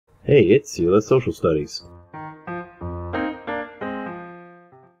Hey, it's CLS Social Studies.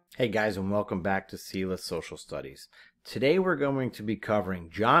 Hey guys, and welcome back to CLS Social Studies. Today we're going to be covering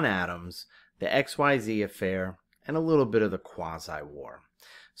John Adams, the XYZ Affair, and a little bit of the Quasi War.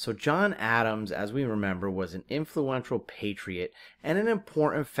 So John Adams, as we remember, was an influential patriot and an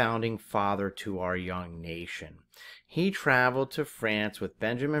important founding father to our young nation. He traveled to France with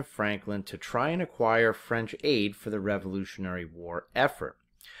Benjamin Franklin to try and acquire French aid for the Revolutionary War effort.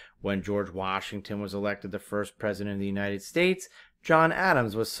 When George Washington was elected the first president of the United States, John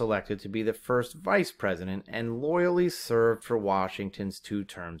Adams was selected to be the first vice president and loyally served for Washington's 2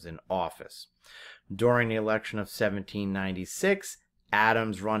 terms in office. During the election of 1796,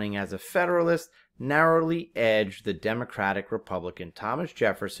 Adams, running as a Federalist, narrowly edged the Democratic Republican Thomas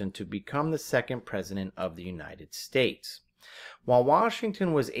Jefferson to become the second president of the United States. While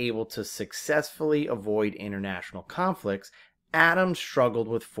Washington was able to successfully avoid international conflicts, Adams struggled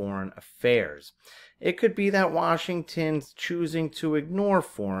with foreign affairs. It could be that Washington's choosing to ignore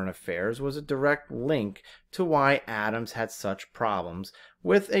foreign affairs was a direct link to why Adams had such problems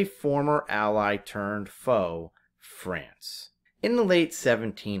with a former ally turned foe, France. In the late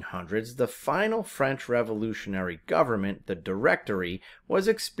 1700s, the final French revolutionary government, the Directory, was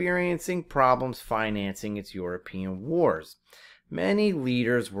experiencing problems financing its European wars. Many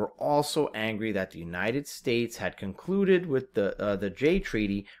leaders were also angry that the United States had concluded with the Jay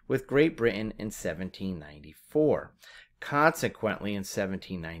Treaty with Great Britain in 1794. Consequently, in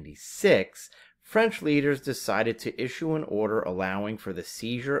 1796, French leaders decided to issue an order allowing for the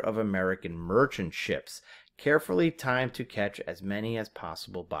seizure of American merchant ships, carefully timed to catch as many as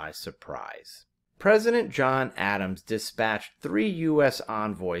possible by surprise. President John Adams dispatched 3 U.S.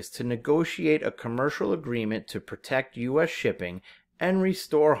 envoys to negotiate a commercial agreement to protect U.S. shipping and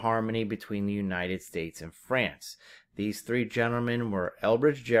restore harmony between the United States and France. These 3 gentlemen were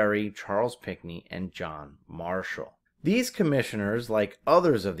Elbridge Gerry, Charles Pinckney, and John Marshall. These commissioners, like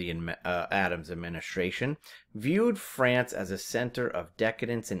others of the Adams administration, viewed France as a center of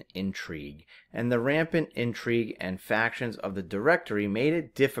decadence and intrigue, and the rampant intrigue and factions of the Directory made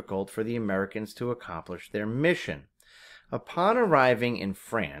it difficult for the Americans to accomplish their mission. Upon arriving in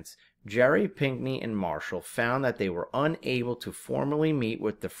France, Gerry, Pinckney, and Marshall found that they were unable to formally meet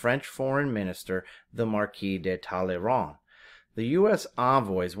with the French foreign minister, the Marquis de Talleyrand. The U.S.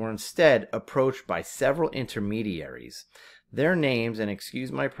 envoys were instead approached by several intermediaries. Their names, and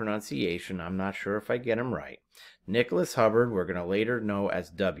excuse my pronunciation, I'm not sure if I get them right. Nicholas Hubbard, we're going to later know as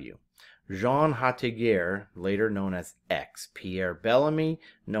W. Jean Hateguer, later known as X. Pierre Bellamy,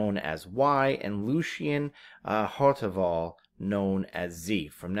 known as Y. And Lucien Hauteval, known as Z.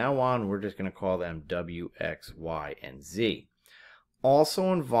 From now on, we're just going to call them W, X, Y, and Z.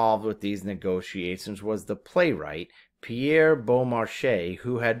 Also involved with these negotiations was the playwright Pierre Beaumarchais,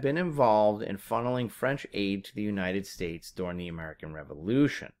 who had been involved in funneling French aid to the United States during the American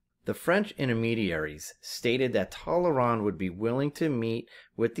Revolution. The French intermediaries stated that Talleyrand would be willing to meet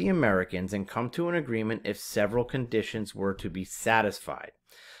with the Americans and come to an agreement if several conditions were to be satisfied.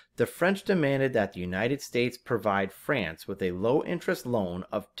 The French demanded that the United States provide France with a low-interest loan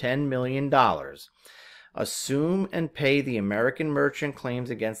of $10 million, assume and pay the American merchant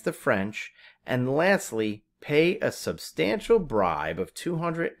claims against the French, and lastly, pay a substantial bribe of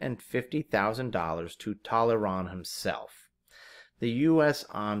 $250,000 to Talleyrand himself. The U.S.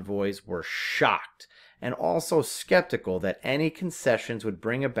 envoys were shocked and also skeptical that any concessions would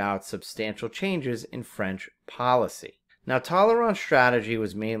bring about substantial changes in French policy. Now, Talleyrand's strategy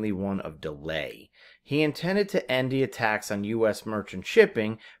was mainly one of delay. He intended to end the attacks on U.S. merchant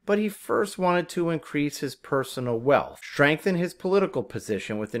shipping, but he first wanted to increase his personal wealth, strengthen his political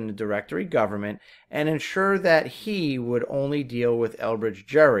position within the Directory government, and ensure that he would only deal with Elbridge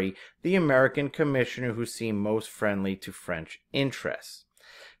Gerry, the American commissioner who seemed most friendly to French interests.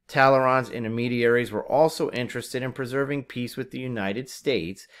 Talleyrand's intermediaries were also interested in preserving peace with the United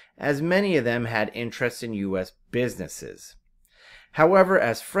States, as many of them had interests in U.S. businesses. However,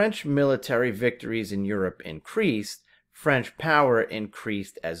 as French military victories in Europe increased, French power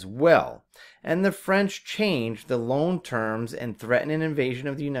increased as well, and the French changed the loan terms and threatened an invasion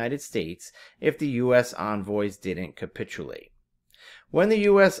of the United States if the U.S. envoys didn't capitulate. When the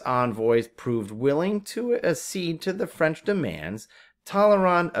U.S. envoys proved willing to accede to the French demands,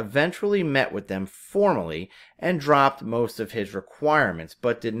 Talleyrand eventually met with them formally and dropped most of his requirements,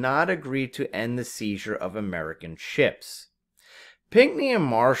 but did not agree to end the seizure of American ships. Pinckney and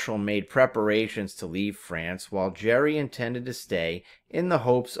Marshall made preparations to leave France, while Gerry intended to stay in the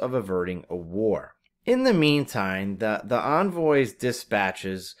hopes of averting a war. In the meantime, the envoys'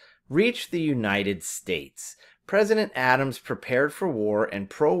 dispatches reached the United States. President Adams prepared for war, and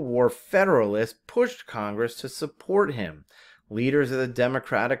pro-war Federalists pushed Congress to support him. Leaders of the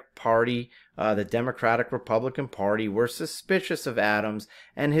Democratic Party, the Democratic Republican Party, were suspicious of Adams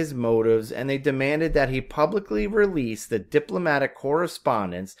and his motives, and they demanded that he publicly release the diplomatic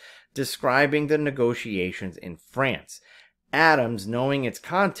correspondence describing the negotiations in France. Adams, knowing its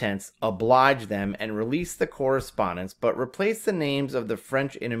contents, obliged them and released the correspondence, but replaced the names of the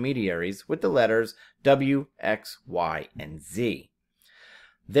French intermediaries with the letters W, X, Y, and Z.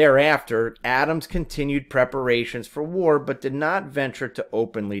 Thereafter, Adams continued preparations for war, but did not venture to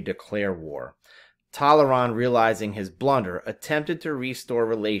openly declare war. Talleyrand, realizing his blunder, attempted to restore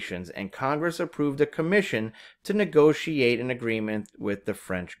relations, and Congress approved a commission to negotiate an agreement with the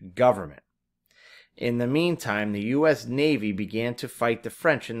French government. In the meantime, the U.S. Navy began to fight the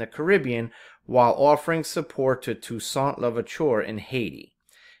French in the Caribbean while offering support to Toussaint Louverture in Haiti.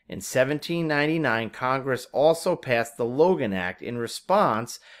 In 1799, Congress also passed the Logan Act in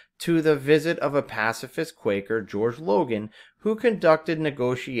response to the visit of a pacifist Quaker, George Logan, who conducted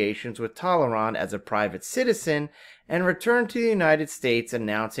negotiations with Talleyrand as a private citizen and returned to the United States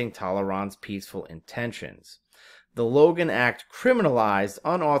announcing Talleyrand's peaceful intentions. The Logan Act criminalized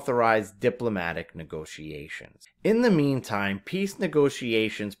unauthorized diplomatic negotiations. In the meantime, peace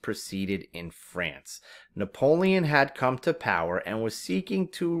negotiations proceeded in France. Napoleon had come to power and was seeking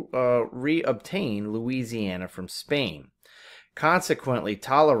to reobtain Louisiana from Spain. Consequently,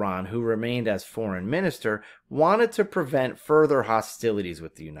 Talleyrand, who remained as foreign minister, wanted to prevent further hostilities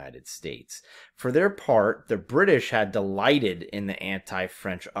with the United States. For their part, the British had delighted in the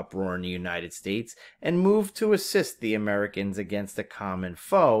anti-French uproar in the United States and moved to assist the Americans against a common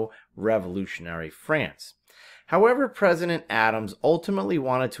foe, revolutionary France. However, President Adams ultimately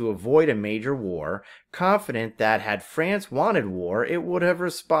wanted to avoid a major war, confident that had France wanted war, it would have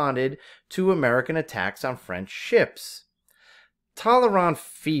responded to American attacks on French ships. Talleyrand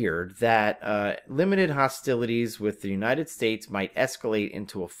feared that limited hostilities with the United States might escalate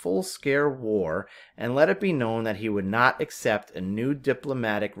into a full-scale war, and let it be known that he would not accept a new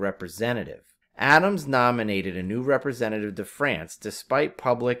diplomatic representative. Adams nominated a new representative to France despite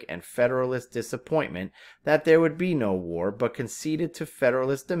public and Federalist disappointment that there would be no war, but conceded to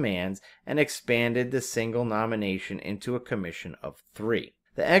Federalist demands and expanded the single nomination into a commission of 3.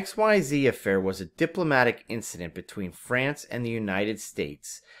 The XYZ affair was a diplomatic incident between France and the United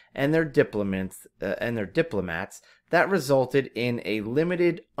States and their diplomats that resulted in a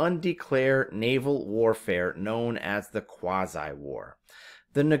limited, undeclared naval warfare known as the Quasi War.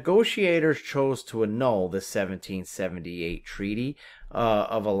 The negotiators chose to annul the 1778 Treaty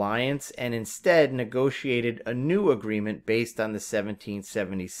of Alliance and instead negotiated a new agreement based on the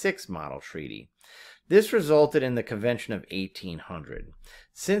 1776 Model Treaty. This resulted in the Convention of 1800.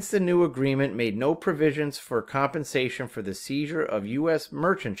 Since the new agreement made no provisions for compensation for the seizure of U.S.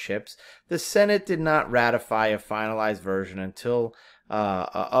 merchant ships, the Senate did not ratify a finalized version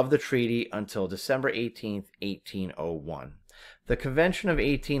of the treaty until December 18, 1801. The Convention of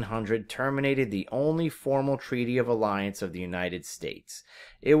 1800 terminated the only formal treaty of alliance of the United States.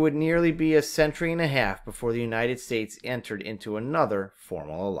 It would nearly be a century and a half before the United States entered into another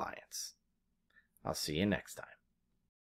formal alliance. I'll see you next time.